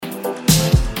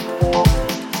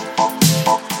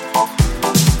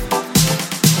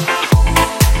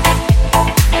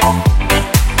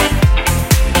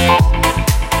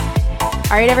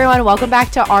right, everyone, welcome back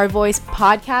to Our Voice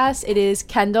podcast. It is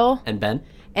Kendall and Ben,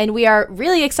 and we are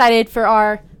really excited for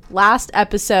our last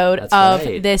episode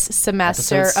this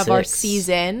semester of our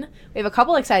season. We have a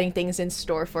couple exciting things in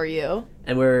store for you,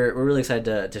 and we're really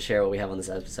excited to share what we have on this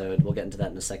episode. We'll get into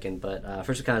that in a second, but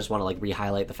first we kind of just want to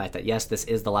re-highlight the fact that yes, this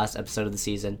is the last episode of the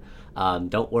season.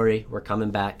 Don't worry, we're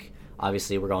coming back.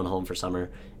 Obviously, we're going home for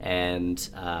summer, and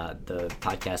the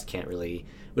podcast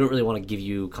we don't really want to give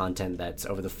you content that's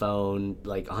over the phone,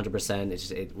 like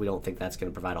 100%. We don't think that's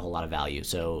going to provide a whole lot of value.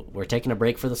 So we're taking a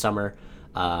break for the summer,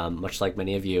 much like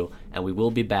many of you, and we will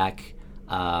be back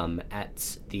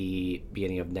at the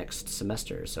beginning of next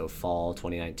semester, so fall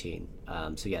 2019.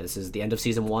 So yeah, this is the end of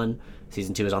season 1.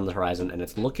 Season 2 is on the horizon, and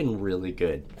it's looking really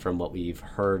good from what we've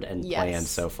heard and planned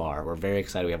so far. We're very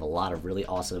excited. We have a lot of really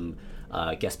awesome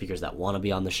guest speakers that want to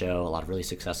be on the show, a lot of really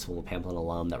successful Pamplin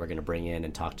alum that we're going to bring in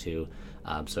and talk to.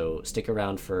 So stick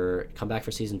around come back for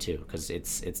season 2, because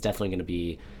it's definitely going to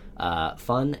be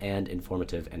fun and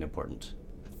informative and important.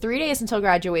 3 days until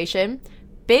graduation.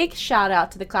 Big shout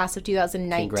out to the class of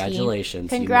 2019.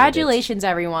 Congratulations,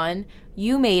 everyone.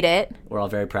 You made it. We're all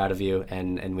very proud of you,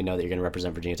 and we know that you're going to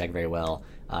represent Virginia Tech very well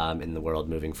in the world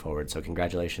moving forward. So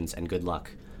congratulations and good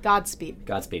luck.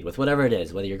 Godspeed with whatever it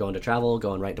is, whether you're going to travel,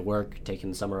 going right to work, taking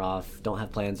the summer off, don't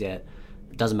have plans yet.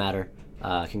 It doesn't matter.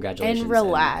 Congratulations. And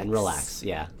relax. And relax.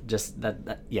 Yeah. Just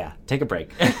yeah. Take a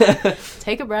break.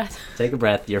 Take a breath. Take a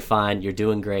breath. You're fine. You're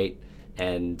doing great.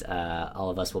 And all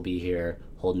of us will be here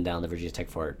holding down the Virginia Tech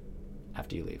fort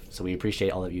after you leave. So we appreciate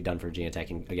all that you've done for Virginia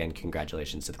Tech. And again,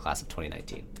 congratulations to the class of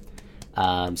 2019.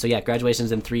 So yeah,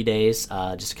 graduation's in 3 days.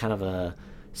 Just kind of a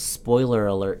spoiler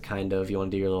alert, kind of. You want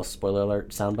to do your little spoiler alert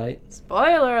soundbite?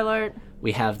 Spoiler alert.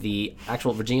 We have the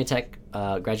actual Virginia Tech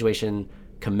graduation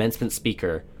commencement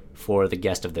speaker for the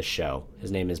guest of this show.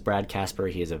 His name is Brad Casper.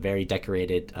 He is a very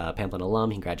decorated Pamplin alum.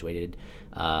 He graduated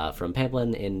from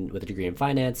Pamplin with a degree in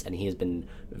finance, and he has been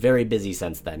very busy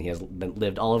since then. He has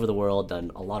lived all over the world,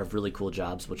 done a lot of really cool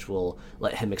jobs, which we'll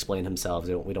let him explain himself.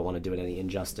 We don't want to do it any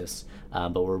injustice,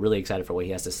 but we're really excited for what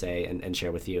he has to say and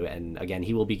share with you. And again,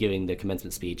 he will be giving the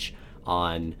commencement speech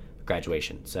on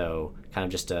graduation. So kind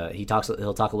of just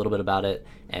he'll talk a little bit about it,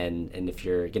 and if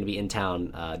you're going to be in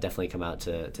town, definitely come out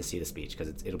to see the speech,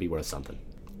 because it'll be worth something.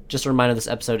 Just a reminder, this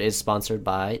episode is sponsored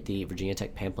by the Virginia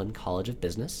Tech Pamplin College of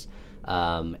Business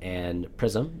and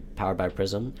Prism, powered by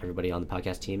Prism. Everybody on the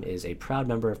podcast team is a proud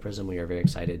member of Prism. We are very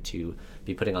excited to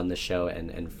be putting on this show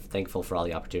and thankful for all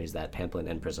the opportunities that Pamplin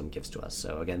and Prism gives to us.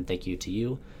 So again, thank you to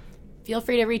you. Feel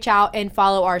free to reach out and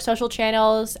follow our social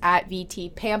channels at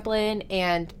VT Pamplin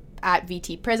and at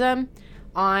VT Prism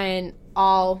on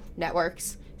all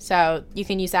networks. So you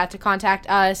can use that to contact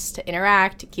us, to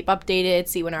interact, to keep updated,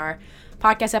 see when our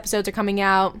podcast episodes are coming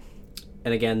out.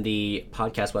 And again, the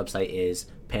podcast website is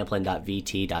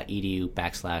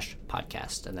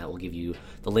pamplin.vt.edu/podcast, and that will give you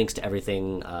the links to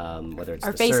everything, whether it's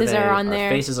our the faces survey, are on there.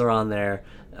 Our faces are on there,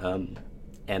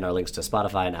 and our links to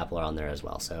Spotify and Apple are on there as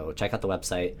well. So check out the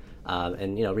website,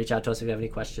 and reach out to us if you have any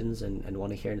questions and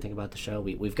want to hear anything about the show.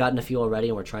 We've gotten a few already,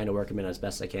 and we're trying to work them in as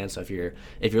best I can. So if you're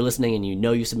listening and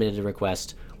you submitted a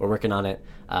request, we're working on it.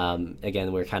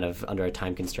 Again, we're kind of under a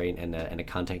time constraint and a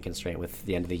content constraint with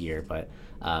the end of the year, but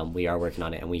we are working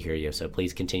on it, and we hear you. So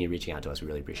please continue reaching out to us. We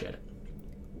really appreciate it.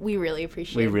 We really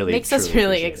appreciate it. Makes us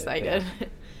really excited.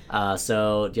 Yeah.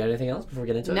 So do you have anything else before we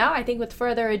get into it? No, I think with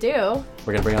further ado,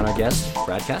 we're going to bring on our guest,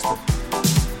 Brad Casper.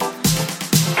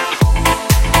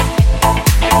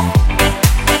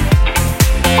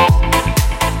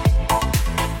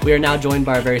 We are now joined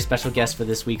by our very special guest for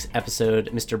this week's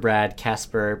episode, Mr. Brad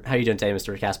Casper. How are you doing today,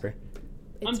 Mr. Casper?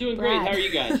 I'm doing great. How are you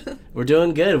guys? We're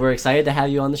doing good. We're excited to have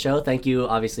you on the show. Thank you,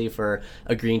 obviously, for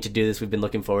agreeing to do this. We've been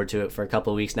looking forward to it for a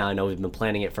couple of weeks now. I know we've been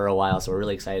planning it for a while, so we're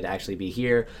really excited to actually be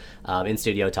here in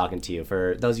studio talking to you.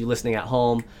 For those of you listening at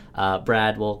home,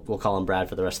 Brad, we'll call him Brad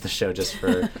for the rest of the show just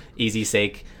for easy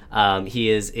sake.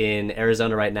 He is in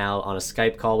Arizona right now on a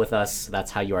Skype call with us. That's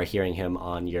how you are hearing him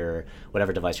on your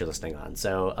whatever device you're listening on.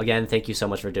 So again, thank you so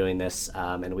much for doing this,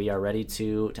 and we are ready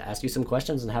to ask you some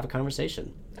questions and have a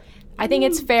conversation. I think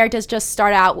it's fair to just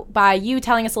start out by you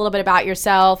telling us a little bit about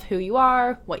yourself, who you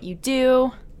are, what you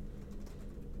do.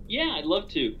 Yeah, I'd love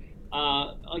to.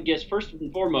 I guess first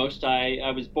and foremost,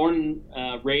 I was born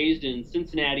and raised in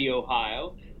Cincinnati,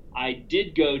 Ohio. I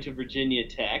did go to Virginia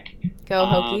Tech. Go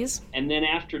Hokies. And then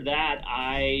after that,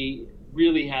 I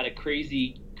really had a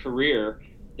crazy career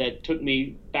that took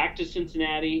me back to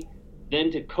Cincinnati,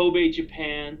 then to Kobe,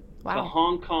 Japan, to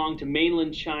Hong Kong, to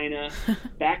mainland China,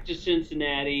 back to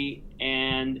Cincinnati.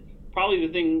 And probably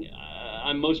the thing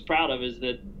I'm most proud of is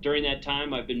that during that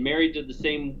time, I've been married to the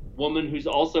same woman who's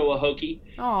also a Hokie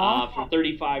for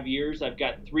 35 years. I've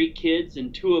got 3 kids,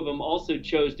 and 2 of them also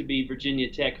chose to be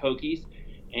Virginia Tech Hokies.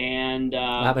 And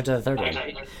what happened to the third one?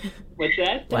 What's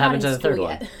that? What happened to the third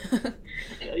one?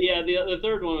 Yeah, the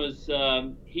third one was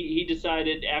he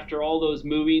decided after all those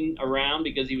moving around,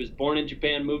 because he was born in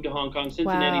Japan, moved to Hong Kong,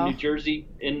 Cincinnati, New Jersey,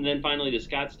 and then finally to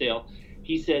Scottsdale.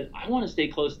 He said, I want to stay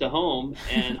close to home,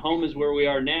 and home is where we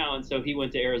are now, and so he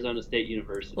went to Arizona State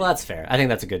University. Well, that's fair. I think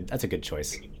that's a good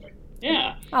choice.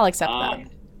 Yeah. I'll accept that.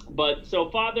 But so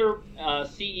father,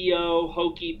 CEO,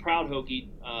 Hokie, proud Hokie,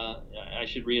 I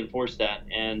should reinforce that,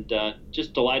 and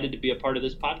just delighted to be a part of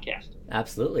this podcast.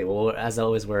 Absolutely. Well, as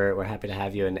always, we're happy to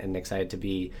have you and excited to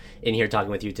be in here talking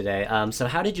with you today. So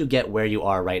how did you get where you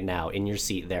are right now in your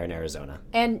seat there in Arizona?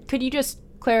 And could you just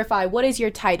clarify, what is your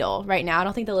title right now? I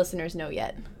don't think the listeners know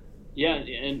yet. Yeah,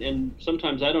 and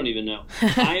sometimes I don't even know.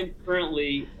 I am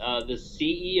currently the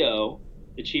CEO,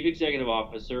 the Chief Executive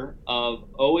Officer of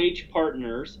OH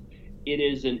Partners. It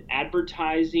is an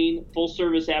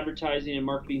full-service advertising and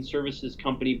marketing services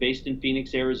company based in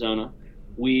Phoenix, Arizona.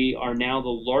 We are now the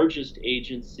largest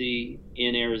agency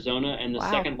in Arizona and the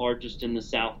second largest in the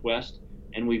Southwest.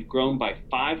 And we've grown by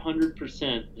 500%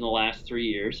 in the last 3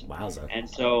 years. Wowza. And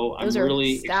so I'm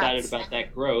really excited about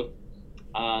that growth.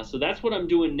 So that's what I'm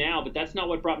doing now, but that's not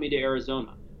what brought me to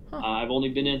Arizona. I've only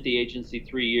been at the agency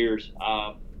 3 years.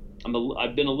 I've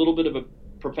been a little bit of a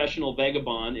professional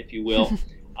vagabond, if you will.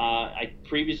 I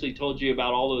previously told you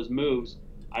about all those moves.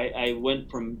 I went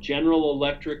from General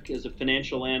Electric as a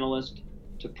financial analyst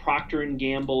to Procter &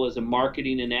 Gamble as a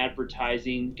marketing and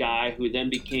advertising guy, who then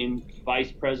became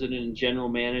vice president and general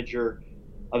manager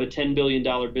of a $10 billion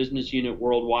business unit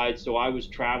worldwide. So I was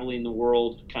traveling the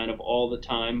world kind of all the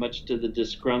time, much to the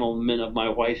disgruntlement of my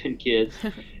wife and kids.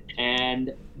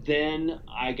 And then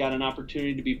I got an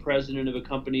opportunity to be president of a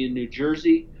company in New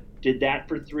Jersey. Did that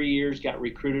for 3 years, got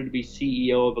recruited to be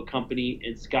CEO of a company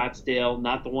in Scottsdale,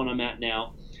 not the one I'm at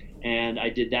now. And I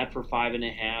did that for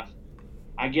 5.5.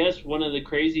 I guess one of the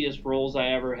craziest roles I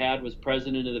ever had was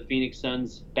president of the Phoenix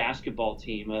Suns basketball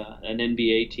team, an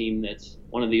NBA team that's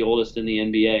one of the oldest in the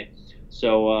NBA.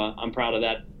 So I'm proud of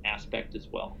that aspect as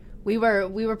well. We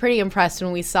were pretty impressed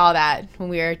when we saw that, when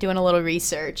we were doing a little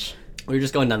research. We were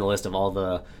just going down the list of all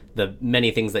the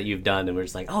many things that you've done, and we're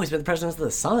just like, oh, he's been the president of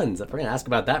the Suns. We're going to ask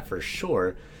about that for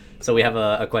sure. So we have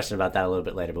a question about that a little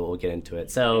bit later, but we'll get into it.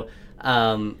 So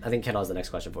I think Kendall has the next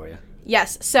question for you.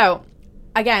 Yes. So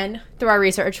again, through our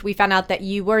research, we found out that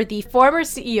you were the former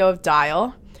CEO of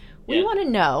Dial. We want to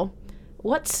know,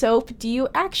 what soap do you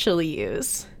actually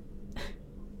use?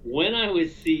 When I was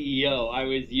CEO, I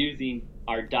was using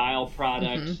our Dial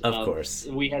products. Mm-hmm. Of course.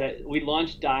 We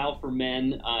launched Dial for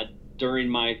Men during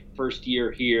my first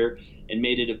year here and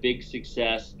made it a big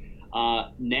success.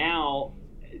 Now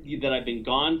that I've been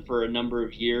gone for a number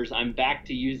of years, I'm back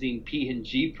to using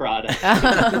P&G products.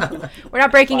 We're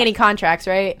not breaking any contracts,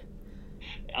 right?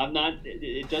 I'm not.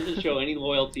 It doesn't show any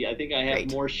loyalty. I think I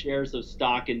have more shares of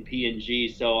stock in P&G,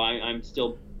 so I'm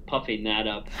still puffing that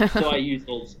up. So I use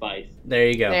Old Spice. There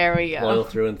you go. There we go. Loyal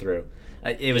through and through.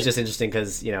 It was just interesting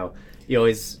because, you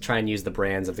always try and use the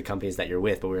brands of the companies that you're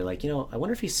with, but we were like, I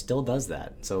wonder if he still does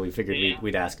that. So we figured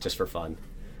we'd ask just for fun.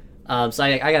 So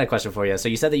I got a question for you. So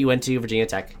you said that you went to Virginia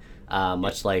Tech,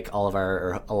 much like a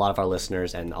lot of our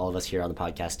listeners and all of us here on the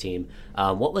podcast team.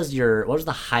 What was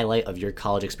the highlight of your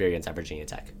college experience at Virginia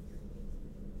Tech?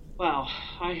 Wow,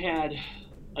 I had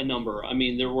a number. I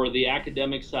mean, there were the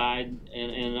academic side,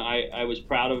 and I was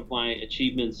proud of my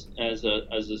achievements as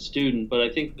a student. But I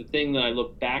think the thing that I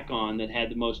look back on that had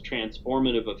the most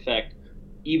transformative effect,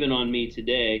 even on me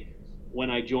today, when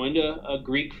I joined a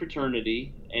Greek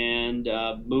fraternity and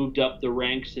moved up the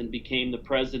ranks and became the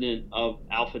president of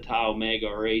Alpha Tau Omega,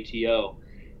 or ATO.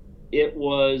 It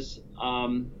was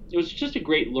just a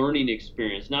great learning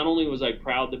experience. Not only was I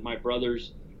proud that my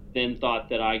brothers then thought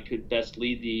that I could best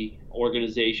lead the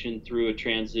organization through a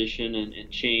transition and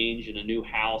change and a new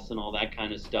house and all that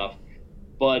kind of stuff,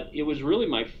 but it was really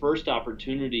my first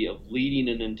opportunity of leading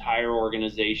an entire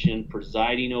organization,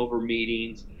 presiding over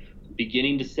meetings,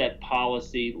 beginning to set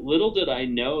policy. Little did I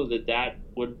know that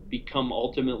would become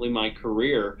ultimately my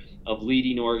career of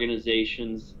leading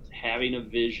organizations, having a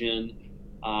vision,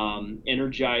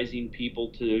 energizing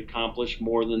people to accomplish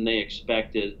more than they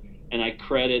expected. And I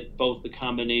credit both the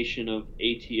combination of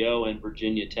ATO and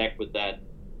Virginia Tech with that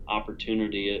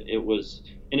opportunity. It was,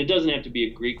 and it doesn't have to be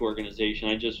a Greek organization.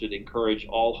 I just would encourage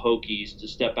all Hokies to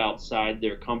step outside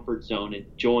their comfort zone and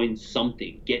join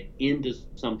something, get into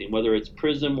something, whether it's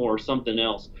Prism or something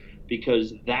else,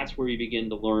 because that's where you begin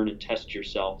to learn and test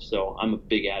yourself. So I'm a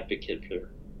big advocate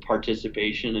for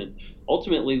participation and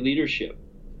ultimately leadership.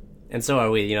 And so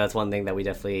are we. That's one thing that we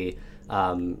definitely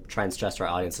try and stress to our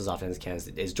audience as often as can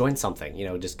is join something.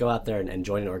 Just go out there and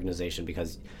join an organization,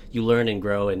 because you learn and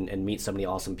grow and meet so many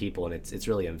awesome people, and it's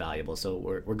really invaluable. So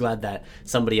we're glad that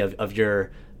somebody of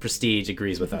your prestige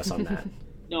agrees with us on that.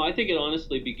 No, I think it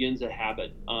honestly begins a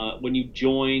habit. When you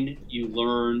join, you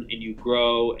learn and you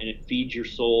grow, and it feeds your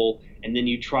soul, and then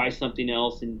you try something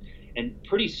else, and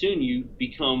pretty soon you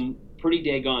become pretty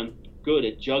daggone good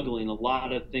at juggling a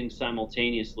lot of things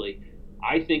simultaneously.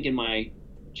 I think in my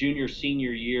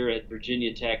senior year at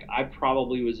Virginia Tech, I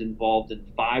probably was involved in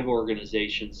 5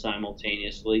 organizations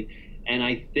simultaneously, and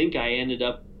I think I ended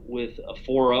up with a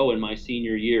 4.0 in my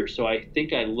senior year. So I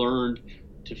think I learned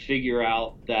to figure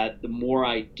out that the more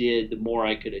I did, the more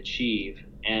I could achieve,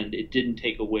 and it didn't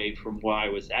take away from why I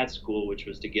was at school, which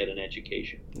was to get an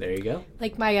education. There you go.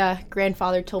 Like my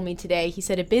grandfather told me today, he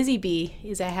said a busy bee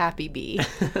is a happy bee.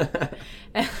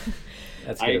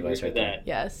 That's good advice right there.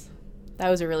 Yes. That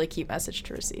was a really key message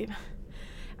to receive.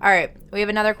 All right. We have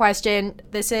another question.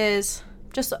 This is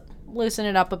just loosen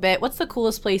it up a bit. What's the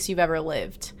coolest place you've ever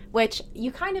lived? Which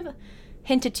you kind of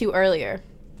hinted to earlier.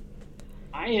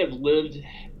 I have lived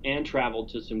and traveled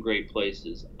to some great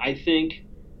places. I think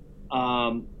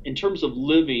in terms of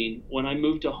living, when I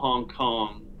moved to Hong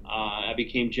Kong, I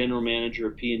became general manager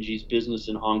of P&G's business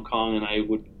in Hong Kong, and I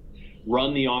would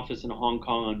run the office in Hong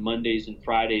Kong on Mondays and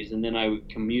Fridays, and then I would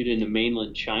commute into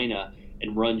mainland China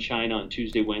and run China on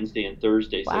Tuesday, Wednesday, and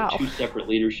Thursday. Wow. So 2 separate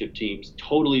leadership teams,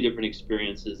 totally different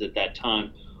experiences at that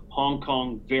time. Hong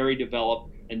Kong, very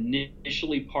developed,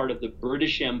 initially part of the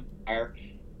British Empire,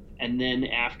 and then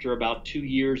after about 2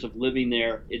 years of living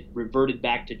there, it reverted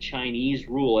back to Chinese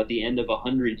rule at the end of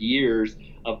 100 years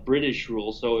of British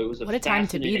rule. So it was what a time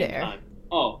to be there. Time.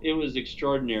 Oh, it was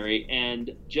extraordinary.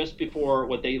 And just before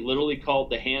what they literally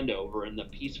called the handover and the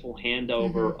peaceful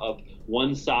handover of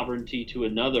one sovereignty to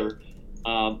another,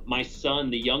 my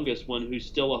son, the youngest one, who's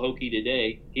still a Hokie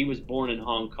today, he was born in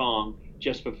Hong Kong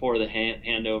just before the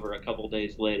handover a couple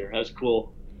days later. That was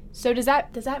cool. So does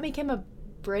that make him a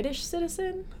British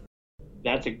citizen?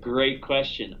 That's a great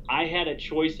question. I had a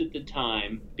choice at the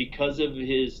time. Because of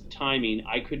his timing,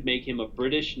 I could make him a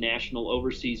British national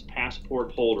overseas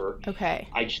passport holder. Okay.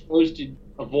 I chose to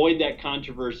avoid that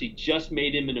controversy, just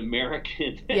made him an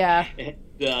American. Yeah.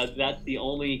 That's the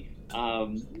only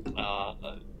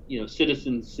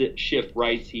citizenship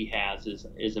rights he has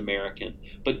is American.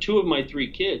 But 2 of my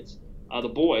 3 kids, the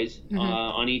boys,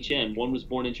 on each end, one was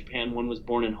born in Japan, one was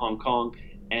born in Hong Kong,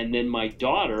 and then my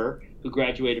daughter, who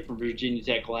graduated from Virginia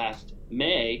Tech last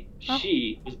May,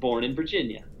 she was born in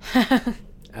Virginia.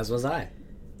 As was I.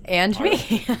 And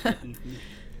me.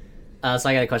 So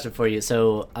I got a question for you.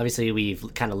 So obviously we've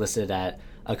kind of listed at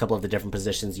a couple of the different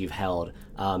positions you've held.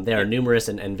 There are numerous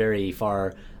and very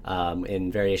far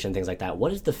in variation and things like that.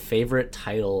 What is the favorite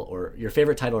title or your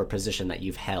favorite title or position that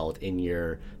you've held in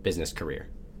your business career?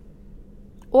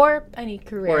 Or any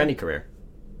career.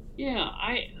 Yeah,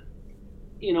 I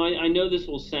know this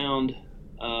will sound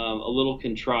a little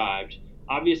contrived.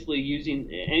 Obviously, using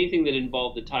anything that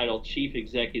involved the title Chief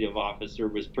Executive Officer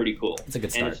was pretty cool. It's a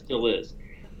good start. And it still is.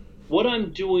 What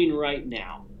I'm doing right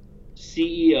now,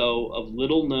 CEO of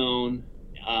little-known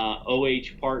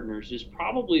OH Partners, is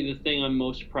probably the thing I'm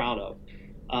most proud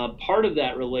of. Part of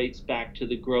that relates back to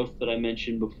the growth that I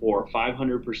mentioned before,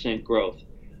 500% growth.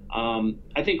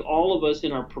 I think all of us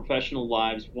in our professional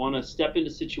lives want to step into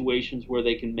situations where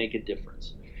they can make a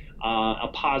difference, a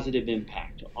positive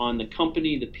impact on the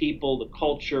company, the people, the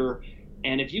culture.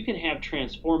 And if you can have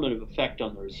transformative effect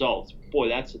on the results, boy,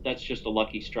 that's just a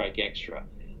lucky strike extra.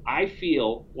 I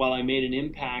feel while I made an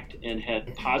impact and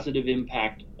had positive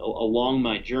impact along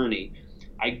my journey,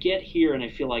 I get here and I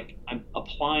feel like I'm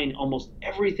applying almost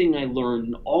everything I learned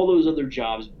in all those other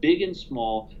jobs, big and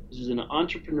small. This is an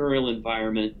entrepreneurial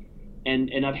environment,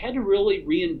 and I've had to really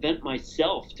reinvent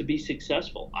myself to be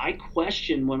successful. I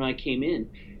questioned when I came in,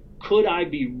 could I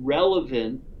be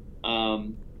relevant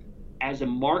as a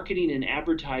marketing and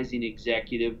advertising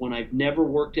executive when I've never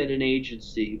worked at an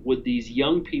agency? Would these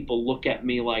young people look at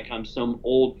me like I'm some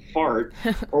old fart,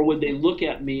 or would they look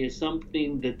at me as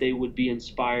something that they would be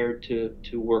inspired to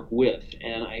work with?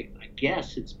 And I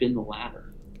guess it's been the latter.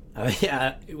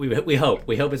 Yeah, we hope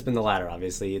it's been the latter.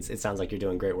 Obviously, it sounds like you're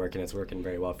doing great work and it's working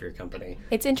very well for your company.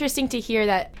 It's interesting to hear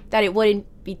that it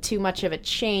wouldn't be too much of a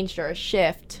change or a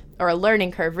shift or a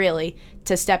learning curve, really,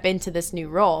 to step into this new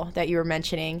role that you were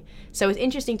mentioning. So it's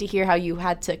interesting to hear how you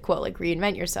had to, quote, like,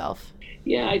 reinvent yourself.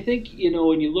 Yeah, I think,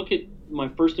 when you look at my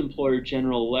first employer,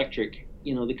 General Electric,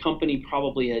 the company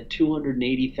probably had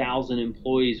 280,000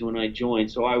 employees when I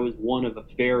joined. So I was one of a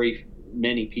very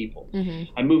many people.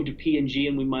 Mm-hmm. I moved to P&G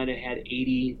and we might have had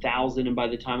 80,000, and by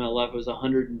the time I left it was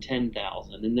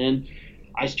 110,000. And then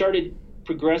I started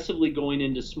progressively going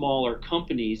into smaller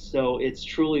companies. So it's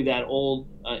truly that old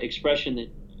expression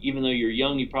that even though you're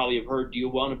young, you probably have heard, do you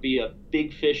want to be a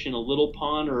big fish in a little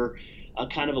pond or a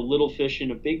kind of a little fish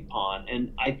in a big pond?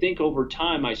 And I think over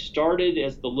time I started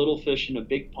as the little fish in a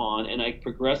big pond, and I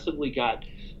progressively got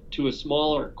to a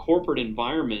smaller corporate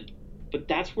environment, but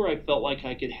that's where I felt like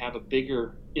I could have a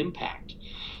bigger impact.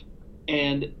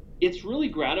 And it's really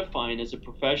gratifying as a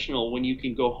professional when you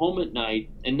can go home at night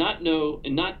and not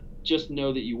just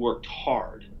know that you worked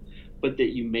hard, but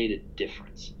that you made a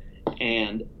difference.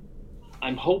 And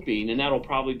I'm hoping, and that'll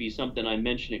probably be something I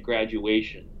mention at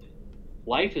graduation,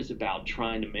 life is about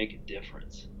trying to make a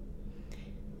difference.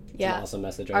 Yeah. An awesome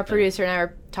message. Our producer and I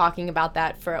were talking about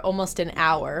that for almost an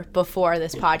hour before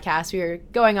this podcast. We were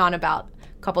going on about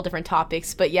a couple different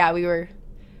topics, but yeah, we were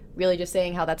really just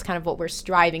saying how that's kind of what we're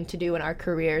striving to do in our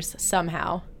careers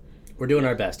somehow. We're doing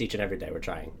our best each and every day. We're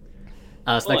trying.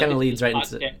 So that kind of leads right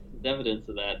into evidence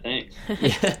of that. Thanks.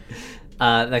 Yeah.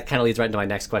 That kind of leads right into my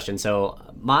next question. So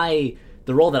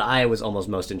the role that I was almost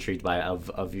most intrigued by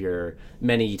of your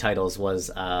many titles was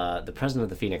the president of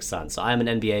the Phoenix Suns. So I'm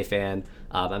an NBA fan.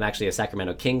 I'm actually a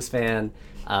Sacramento Kings fan.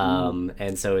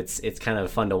 And so it's kind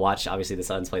of fun to watch, obviously, the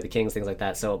Suns play the Kings, things like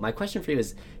that. So my question for you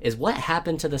is what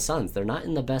happened to the Suns? They're not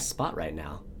in the best spot right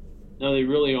now. No, they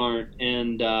really aren't.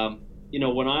 And,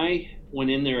 when I went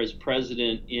in there as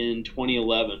president in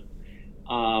 2011,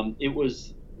 it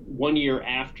was 1 year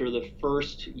after the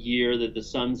first year that the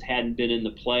Suns hadn't been in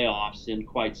the playoffs in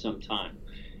quite some time.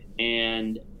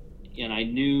 And I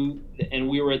knew, and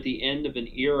we were at the end of an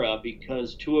era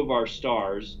because two of our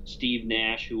stars, Steve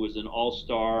Nash, who was an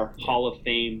all-star Hall of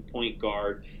Fame point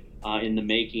guard in the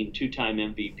making, two-time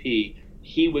MVP,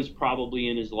 he was probably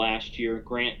in his last year.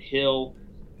 Grant Hill,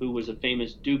 who was a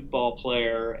famous Duke ball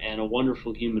player and a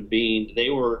wonderful human being, they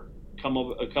were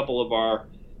a couple of our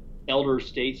elder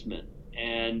statesmen.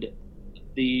 And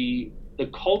the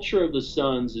culture of the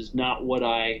Suns is not what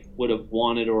I would have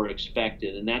wanted or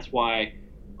expected. And that's why,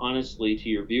 honestly, to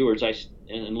your viewers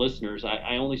and listeners,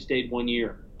 I only stayed 1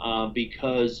 year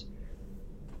because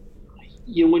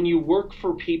when you work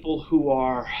for people who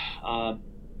are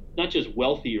not just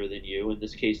wealthier than you, in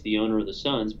this case the owner of the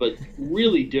Suns, but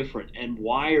really different and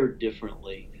wired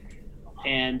differently,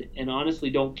 and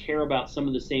honestly don't care about some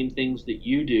of the same things that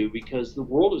you do, because the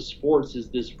world of sports is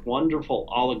this wonderful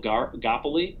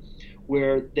oligopoly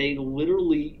where they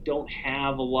literally don't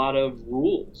have a lot of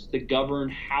rules that govern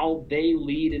how they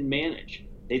lead and manage.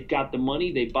 They've got the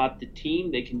money, they bought the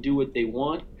team, they can do what they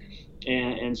want.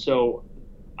 And so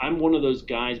I'm one of those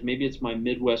guys, maybe it's my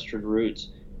Midwestern roots.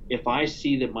 If I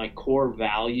see that my core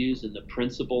values and the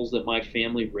principles that my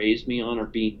family raised me on are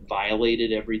being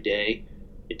violated every day,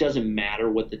 it doesn't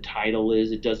matter what the title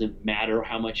is. It doesn't matter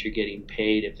how much you're getting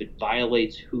paid. If it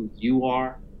violates who you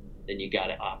are, then you got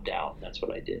to opt out. That's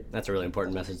what I did. That's a really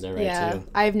important message there, right? Yeah, too.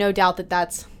 I have no doubt that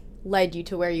that's led you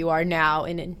to where you are now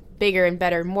and in bigger and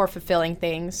better, more fulfilling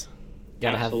things.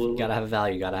 Gotta have a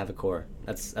value. Gotta have a core.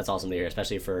 That's awesome to hear,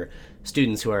 especially for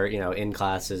students who are in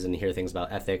classes and hear things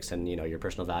about ethics and your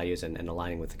personal values and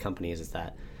aligning with the companies. Is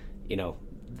that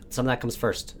some of that comes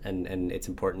first, and it's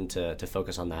important to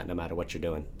focus on that no matter what you're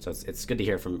doing. So it's good to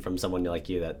hear from someone like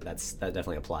you that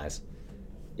definitely applies.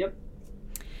 Yep.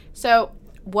 So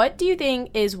what do you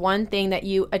think is one thing that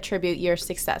you attribute your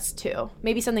success to?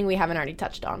 Maybe something we haven't already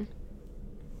touched on.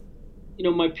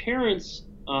 My parents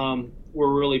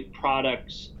were really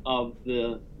products of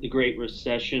the Great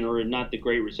Recession, or not the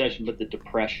Great Recession, but the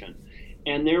Depression.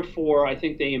 And therefore, I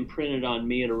think they imprinted on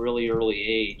me at a really early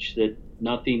age that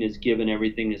nothing is given,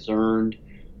 everything is earned.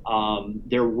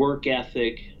 Their work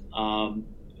ethic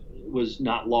was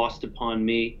not lost upon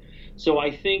me. So I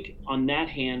think on that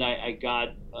hand, I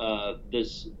got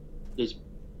this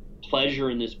pleasure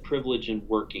and this privilege in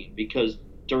working, because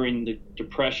during the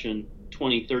Depression,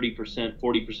 20, 30%,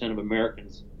 40% of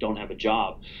Americans don't have a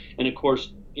job. And of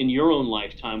course, in your own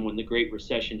lifetime, when the Great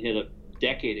Recession hit a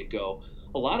decade ago,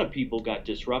 a lot of people got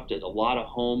disrupted. A lot of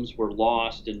homes were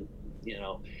lost. And,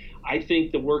 I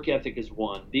think the work ethic is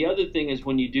one. The other thing is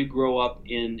when you do grow up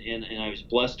and I was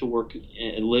blessed to work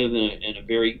and live in a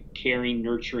very caring,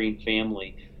 nurturing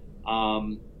family.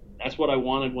 That's what I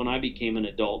wanted when I became an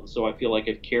adult. And so I feel like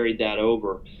I've carried that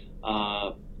over.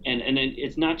 And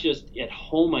it's not just at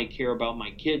home I care about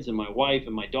my kids and my wife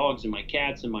and my dogs and my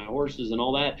cats and my horses and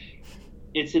all that.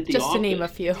 It's at the office. Just to name a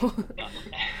few.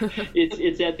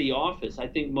 It's at the office. I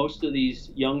think most of these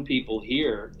young people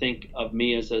here think of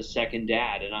me as a second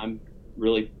dad, and I'm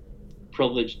really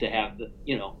privileged to have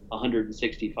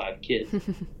 165 kids.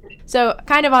 So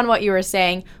kind of on what you were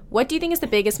saying, what do you think is the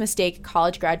biggest mistake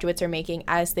college graduates are making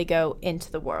as they go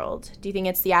into the world? Do you think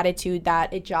it's the attitude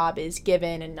that a job is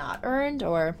given and not earned,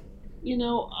 or?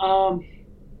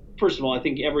 First of all, I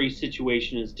think every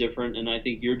situation is different, and I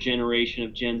think your generation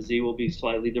of Gen Z will be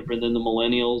slightly different than the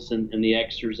millennials and the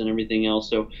Xers and everything else.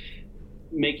 So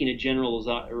making a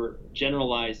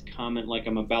generalized comment like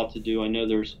I'm about to do, I know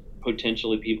there's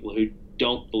potentially people who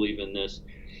don't believe in this.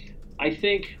 I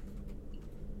think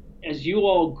as you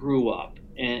all grew up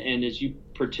and as you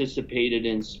participated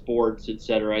in sports,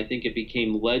 etc., I think it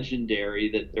became legendary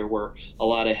that there were a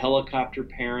lot of helicopter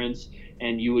parents,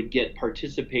 and you would get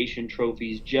participation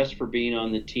trophies just for being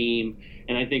on the team.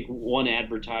 And I think one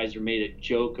advertiser made a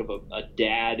joke of a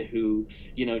dad who,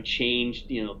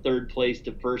 changed, third place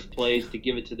to first place to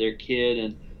give it to their kid.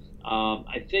 And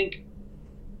I think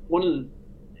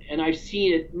and I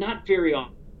see it not very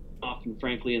often,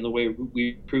 frankly, in the way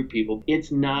we recruit people,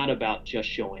 it's not about just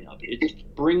showing up. It's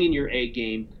bringing your A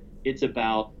game. It's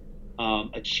about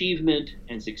achievement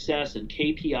and success and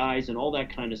KPIs and all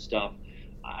that kind of stuff.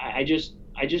 I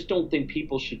just don't think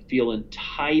people should feel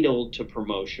entitled to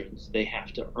promotions. They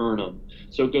have to earn them.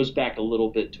 So it goes back a little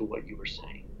bit to what you were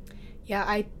saying. Yeah,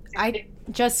 I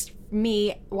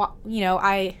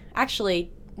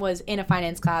actually was in a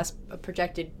finance class, a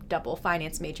projected double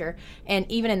finance major, and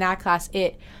even in that class,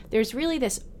 there's really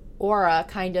this aura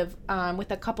kind of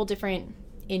with a couple different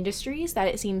industries that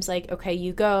it seems like, okay,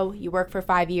 you work for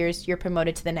 5 years, you're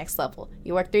promoted to the next level.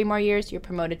 You work 3 more years, you're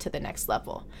promoted to the next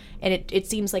level. And it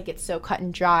seems like it's so cut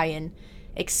and dry and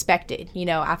expected,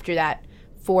 after that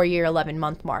 4-year,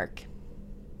 11-month mark.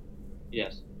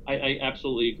 Yes, I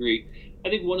absolutely agree. I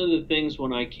think one of the things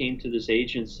when I came to this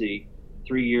agency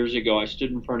 3 years ago, I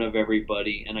stood in front of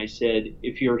everybody and I said,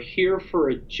 if you're here for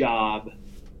a job,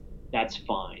 that's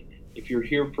fine. If you're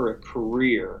here for a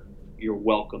career, you're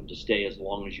welcome to stay as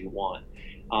long as you want.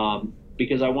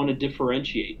 Because I want to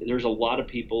differentiate. There's a lot of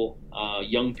people,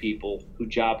 young people, who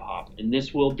job hop, and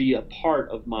this will be a part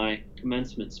of my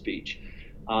commencement speech.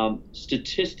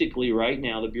 Statistically, right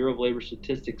now, the Bureau of Labor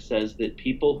Statistics says that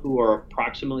people who are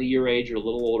approximately your age or a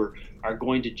little older are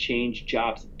going to change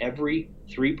jobs every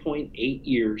 3.8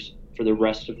 years for the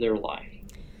rest of their life.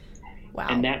 Wow.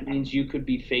 And that means you could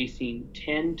be facing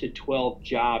 10 to 12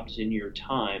 jobs in your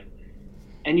time.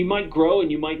 And you might grow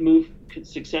and you might move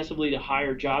successively to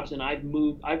higher jobs. And I've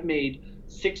made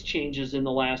 6 changes in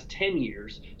the last 10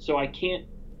 years. So I can't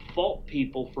fault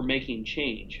people for making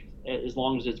change as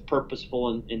long as it's purposeful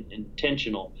and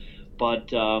intentional.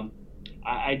 But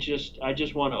I just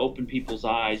want to open people's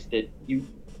eyes that you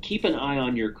keep an eye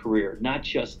on your career, not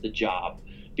just the job.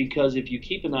 Because if you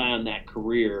keep an eye on that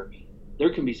career,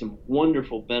 there can be some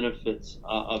wonderful benefits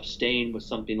of staying with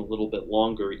something a little bit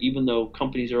longer, even though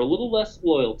companies are a little less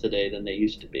loyal today than they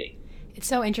used to be. It's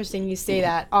so interesting you say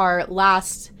that. Our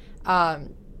last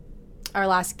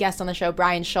guest on the show,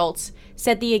 Brian Schultz,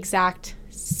 said the exact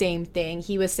same thing.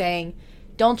 He was saying,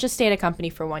 don't just stay at a company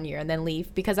for 1 year and then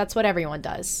leave, because that's what everyone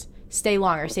does. Stay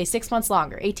longer, stay 6 months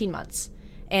longer, 18 months.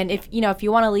 And if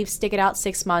you want to leave, stick it out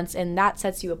 6 months, and that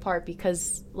sets you apart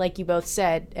because, like you both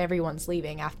said, everyone's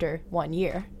leaving after 1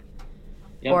 year.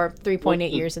 Yep. Or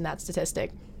 3.8 years in that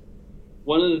statistic.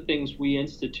 One of the things we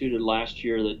instituted last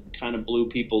year that kind of blew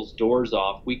people's doors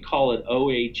off, we call it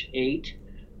OH8.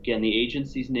 Again, the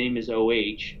agency's name is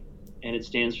OH, and it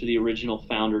stands for the original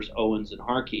founders, Owens and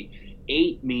Harkey.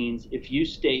 8 means if you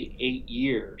stay 8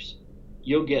 years,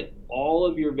 you'll get all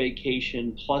of your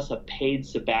vacation plus a paid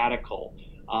sabbatical,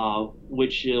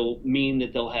 which will mean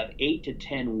that they'll have 8 to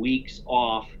 10 weeks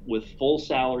off with full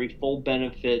salary, full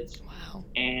benefits. Wow.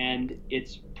 And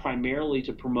it's primarily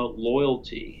to promote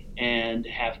loyalty and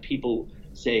have people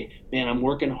say, man, I'm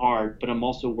working hard, but I'm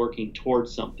also working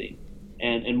towards something.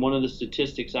 And one of the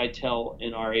statistics I tell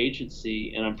in our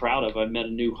agency, and I'm proud of, I met a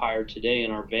new hire today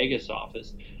in our Vegas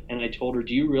office, and I told her,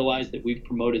 do you realize that we've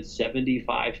promoted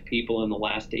 75 people in the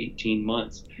last 18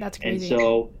 months? That's crazy. And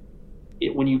so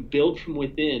when you build from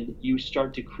within, you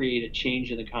start to create a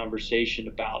change in the conversation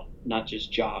about not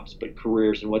just jobs, but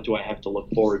careers and what do I have to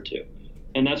look forward to.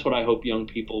 And that's what I hope young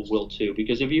people will too,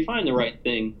 because if you find the right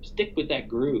thing, stick with that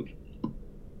groove.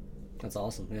 That's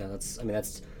awesome. Yeah, that's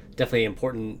definitely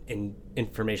important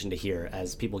information to hear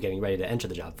as people getting ready to enter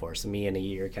the job force. Me in a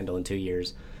year, Kendall in 2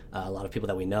 years, a lot of people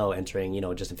that we know entering,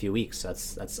 just a few weeks. So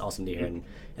that's awesome to hear,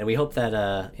 and we hope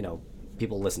that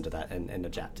people listen to that and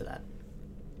adapt to that.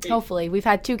 Hopefully, we've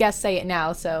had 2 guests say it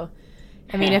now, so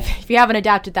I mean, if you haven't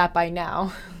adapted that by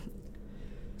now.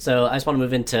 So I just want to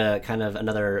move into kind of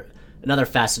another another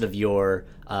facet of your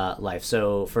life.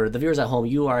 So for the viewers at home,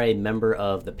 you are a member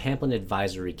of the Pamplin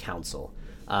Advisory Council.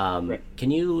 Right.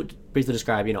 Can you briefly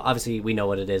describe, obviously we know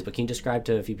what it is, but can you describe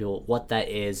to a few people what that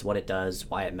is, what it does,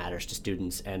 why it matters to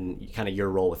students, and kind of your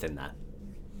role within that?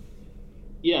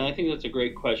 Yeah, I think that's a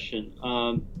great question.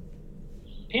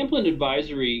 Pamplin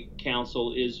Advisory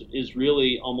Council is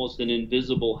really almost an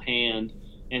invisible hand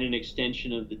and an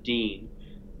extension of the dean.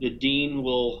 The dean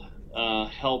will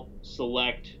help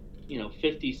select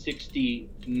 50, 60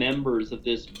 members of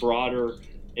this broader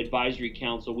advisory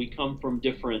council. We come from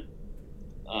different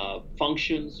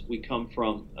functions, we come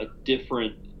from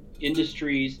different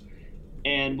industries,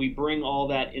 and we bring all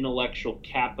that intellectual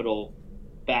capital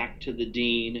back to the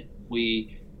dean.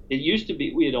 It used to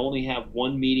be we'd only have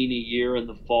one meeting a year in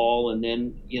the fall, and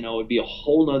then it'd be a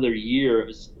whole nother year.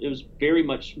 It was very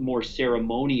much more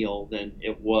ceremonial than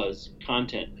it was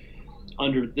content.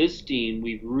 Under this dean,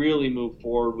 we've really moved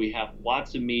forward. We have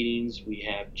lots of meetings. We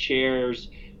have chairs.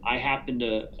 I happen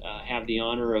to have the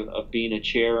honor of being a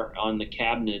chair on the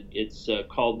cabinet. It's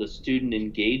called the Student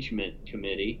Engagement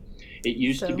Committee. It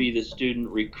used to be the Student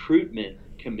Recruitment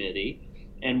Committee.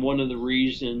 And one of the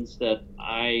reasons that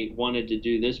I wanted to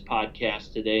do this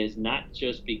podcast today is not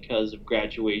just because of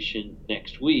graduation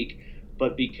next week,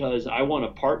 but because I want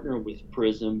to partner with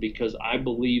PRISM, because I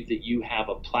believe that you have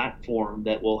a platform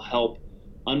that will help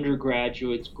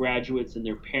undergraduates, graduates, and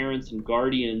their parents and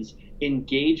guardians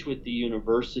engage with the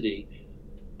university.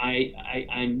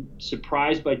 I'm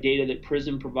surprised by data that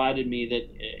PRISM provided me that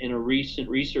in a recent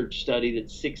research study that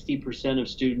 60% of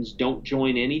students don't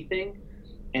join anything.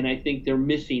 And I think they're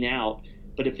missing out.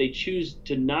 But if they choose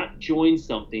to not join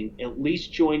something, at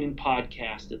least join in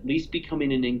podcast, at least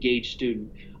becoming an engaged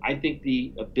student, I think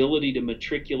the ability to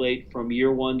matriculate from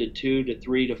year 1 to 2 to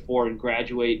 3 to 4 and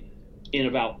graduate in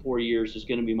about 4 years is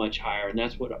going to be much higher. And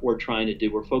that's what we're trying to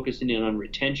do. We're focusing in on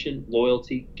retention,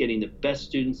 loyalty, getting the best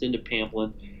students into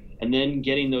Pamplin, and then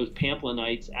getting those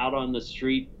Pamplinites out on the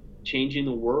street, changing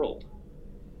the world.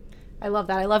 I love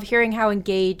that. I love hearing how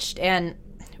engaged and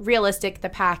realistic the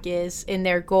PAC is in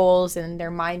their goals and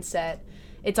their mindset.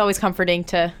 It's always comforting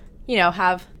to,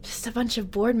 have just a bunch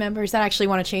of board members that actually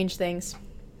want to change things.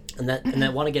 And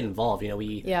that want to get involved.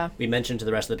 We mentioned to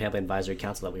the rest of the Pamplin Advisory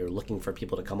Council that we were looking for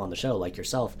people to come on the show like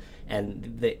yourself,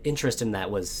 and the interest in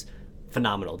that was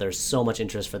phenomenal. There's so much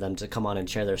interest for them to come on and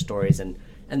share their stories, and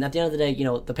at the end of the day,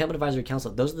 the Pamplin Advisory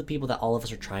Council, those are the people that all of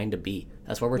us are trying to be.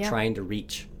 That's what we're trying to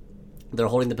reach. They're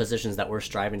holding the positions that we're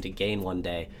striving to gain one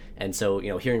day, and so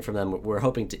hearing from them, we're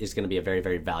hoping is going to be a very,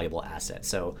 very valuable asset.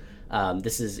 So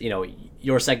this is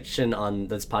your section on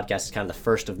this podcast is kind of the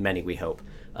first of many, we hope,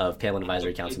 of Pamplin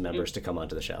Advisory Council members to come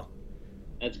onto the show.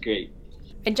 That's great.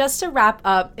 And just to wrap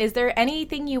up, is there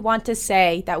anything you want to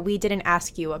say that we didn't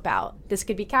ask you about? This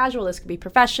could be casual, this could be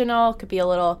professional, could be a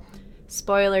little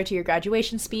spoiler to your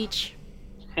graduation speech.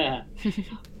 I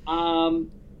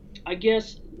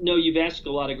guess, no, you've asked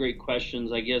a lot of great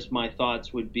questions. I guess my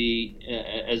thoughts would be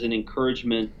as an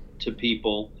encouragement to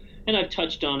people, and I've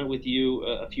touched on it with you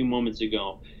a few moments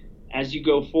ago. As you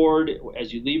go forward,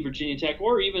 as you leave Virginia Tech,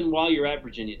 or even while you're at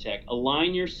Virginia Tech,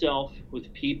 align yourself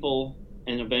with people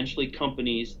and eventually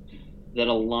companies that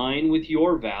align with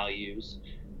your values,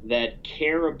 that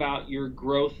care about your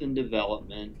growth and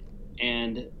development,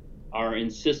 and are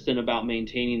insistent about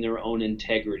maintaining their own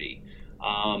integrity.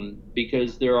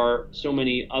 Because there are so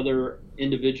many other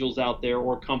individuals out there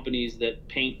or companies that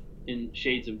paint in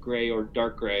shades of gray or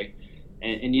dark gray,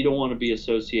 and you don't want to be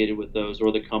associated with those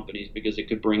or the companies because it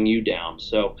could bring you down.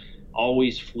 So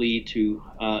always flee to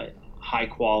high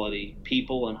quality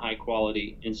people and high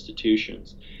quality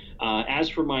institutions. As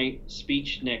for my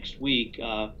speech next week,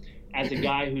 as a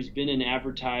guy who's been in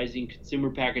advertising, consumer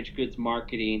packaged goods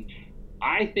marketing,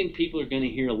 I think people are going to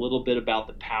hear a little bit about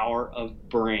the power of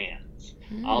brands.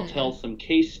 I'll tell some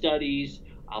case studies,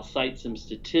 I'll cite some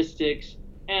statistics,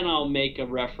 and I'll make a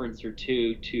reference or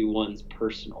two to one's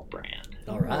personal brand.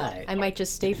 All right. I might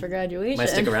just stay for graduation. Might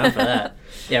stick around for that.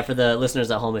 Yeah, for the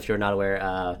listeners at home, if you're not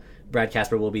aware, Brad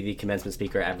Casper will be the commencement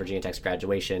speaker at Virginia Tech's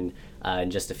graduation in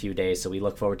just a few days, so we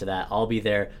look forward to that. I'll be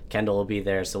there. Kendall will be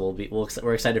there, so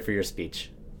we're excited for your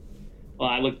speech. Well,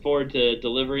 I look forward to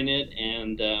delivering it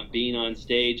and being on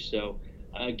stage. So,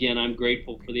 again, I'm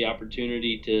grateful for the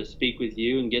opportunity to speak with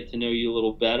you and get to know you a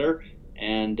little better.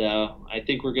 And I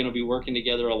think we're going to be working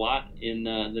together a lot in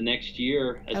the next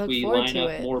year as we line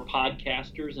up more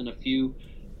podcasters and a few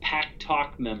PAC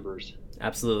Talk members.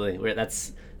 Absolutely.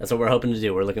 That's That's what we're hoping to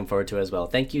do. We're looking forward to it as well.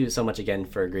 Thank you so much again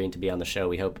for agreeing to be on the show.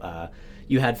 We hope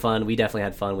you had fun. We definitely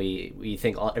had fun. We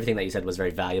think everything that you said was very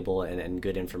valuable and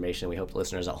good information. We hope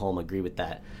listeners at home agree with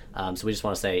that. So we just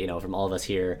want to say, from all of us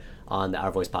here on the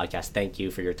Our Voice podcast, thank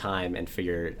you for your time and for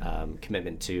your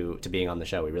commitment to being on the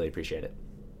show. We really appreciate it.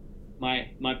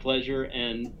 My pleasure,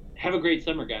 and have a great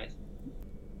summer, guys.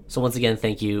 So once again,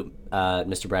 thank you,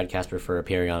 Mr. Brad Casper, for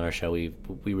appearing on our show. We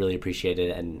really appreciate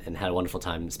it and had a wonderful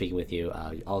time speaking with you.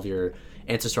 All of your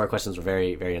answers to our questions were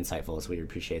very, very insightful, so we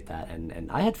appreciate that. And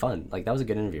I had fun. Like, that was a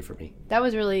good interview for me. That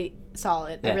was really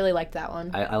solid. Yeah. I really liked that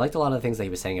one. I liked a lot of the things that he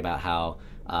was saying about how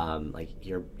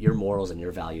your morals and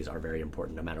your values are very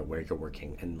important no matter where you're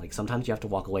working. And like sometimes you have to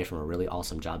walk away from a really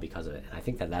awesome job because of it. And I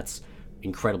think that that's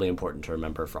incredibly important to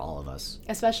remember for all of us.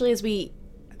 Especially as we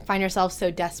find ourselves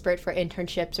so desperate for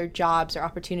internships or jobs or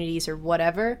opportunities or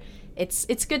whatever,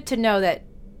 it's good to know that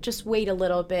just wait a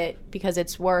little bit, because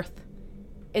it's worth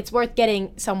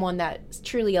getting someone that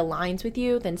truly aligns with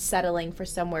you than settling for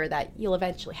somewhere that you'll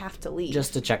eventually have to leave.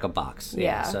 Just to check a box.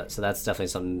 Yeah. So that's definitely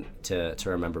something to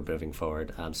remember moving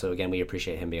forward. So again, we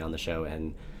appreciate him being on the show,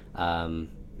 and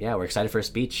we're excited for a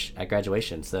speech at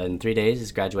graduation. So in 3 days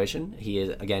is graduation. He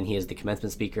is the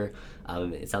commencement speaker.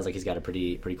 It sounds like he's got a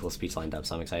pretty cool speech lined up,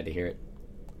 so I'm excited to hear it.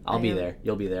 I'll be there.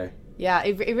 You'll be there. Yeah,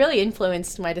 it really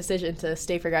influenced my decision to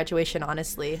stay for graduation,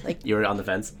 honestly. Like, you were on the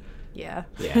fence? Yeah.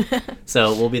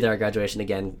 So we'll be there at graduation.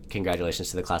 Again,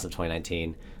 congratulations to the class of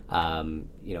 2019.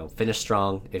 Finish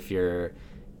strong. If you're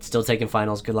still taking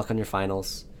finals, good luck on your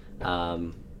finals.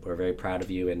 We're very proud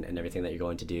of you and everything that you're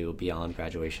going to do beyond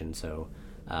graduation. So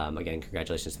again,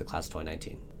 congratulations to the class of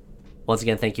 2019. Once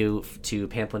again, thank you to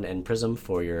Pamplin and Prism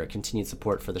for your continued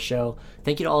support for the show.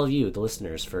 Thank you to all of you, the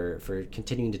listeners, for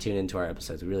continuing to tune into our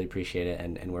episodes. We really appreciate it,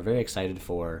 and we're very excited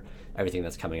for everything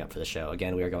that's coming up for the show.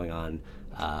 Again, we are going on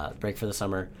break for the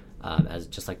summer. As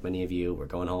just like many of you, we're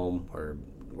going home, we're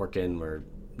working, we're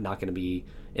not going to be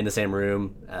in the same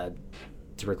room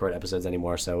to record episodes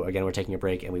anymore. So again, we're taking a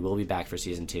break, and we will be back for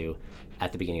season 2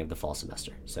 at the beginning of the fall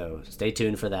semester. So stay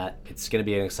tuned for that. It's going to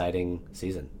be an exciting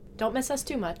season. Don't miss us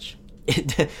too much.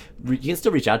 You can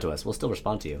still reach out to us. We'll still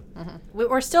respond to you. Mm-hmm.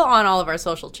 We're still on all of our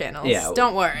social channels. Yeah,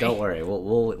 don't worry.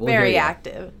 We'll very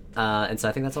active. And so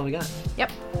I think that's all we got.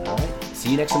 Yep. All right.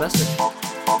 See you next semester.